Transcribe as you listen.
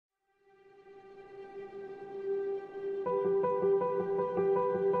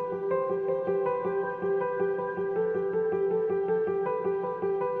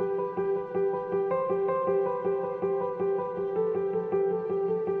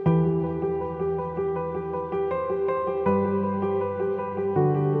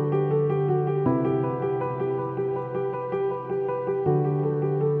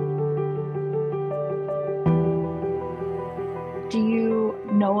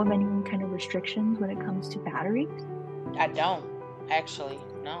know of any kind of restrictions when it comes to batteries? I don't, actually,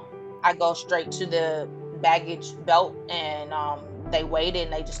 no. I go straight to the baggage belt and they weighed it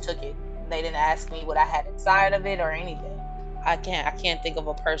and they just took it. They didn't ask me what I had inside of it or anything. I can't think of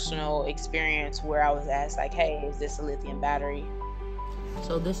a personal experience where I was asked like, hey, is this a lithium battery?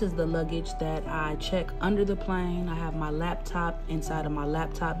 So this is the luggage that I check under the plane. I have my laptop inside of my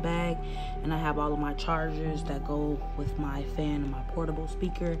laptop bag, and I have all of my chargers that go with my fan and my portable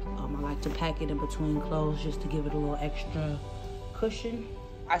speaker. I like to pack it in between clothes just to give it a little extra cushion.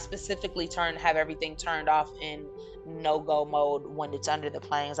 I specifically have everything turned off in no-go mode when it's under the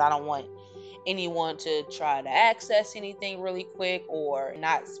planes. I don't want anyone to try to access anything really quick or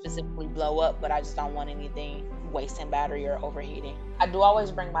not specifically blow up, but I just don't want anything wasting battery or overheating. I do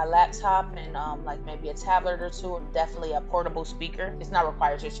always bring my laptop and like maybe a tablet or two, or definitely a portable speaker. It's not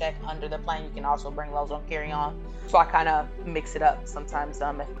required to check under the plane. You can also bring those on carry-on. So I kind of mix it up. Sometimes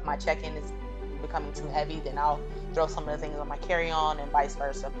if my check-in is becoming too heavy, then I'll throw some of the things on my carry-on and vice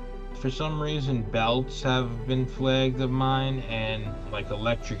versa. For some reason, belts have been flagged of mine, and like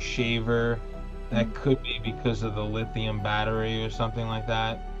electric shaver. That could be because of the lithium battery or something like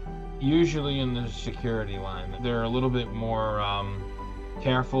that. Usually in the security line, they're a little bit more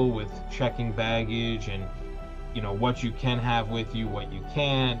careful with checking baggage and, you know, what you can have with you, what you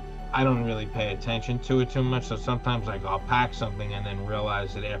can't. I don't really pay attention to it too much, so sometimes like I'll pack something and then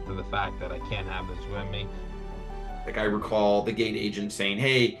realize it after the fact that I can't have this with me. Like I recall the gate agent saying,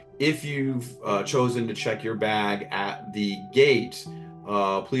 hey, if you've chosen to check your bag at the gate,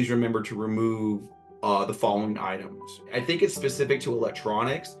 please remember to remove the following items. I think it's specific to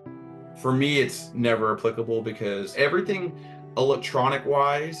electronics. For me, it's never applicable because everything electronic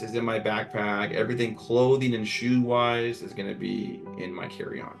wise is in my backpack. Everything clothing and shoe wise is going to be in my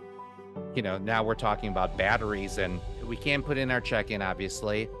carry-on. You know, now we're talking about batteries and we can put in our check-in,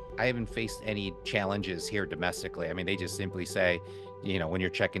 obviously. I haven't faced any challenges here domestically. I mean, they just simply say, you know, when you're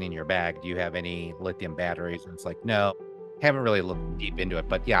checking in your bag, do you have any lithium batteries? And it's like, no, haven't really looked deep into it.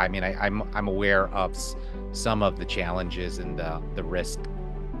 But yeah, I mean, I'm aware of some of the challenges and the risk.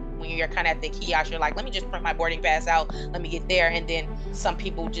 When you're kind of at the kiosk, you're like, let me just print my boarding pass out, let me get there. And then some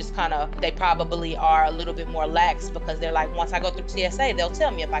people just they probably are a little bit more lax because they're like, once I go through TSA, they'll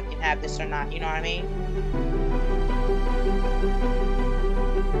tell me if I can have this or not. You know what I mean?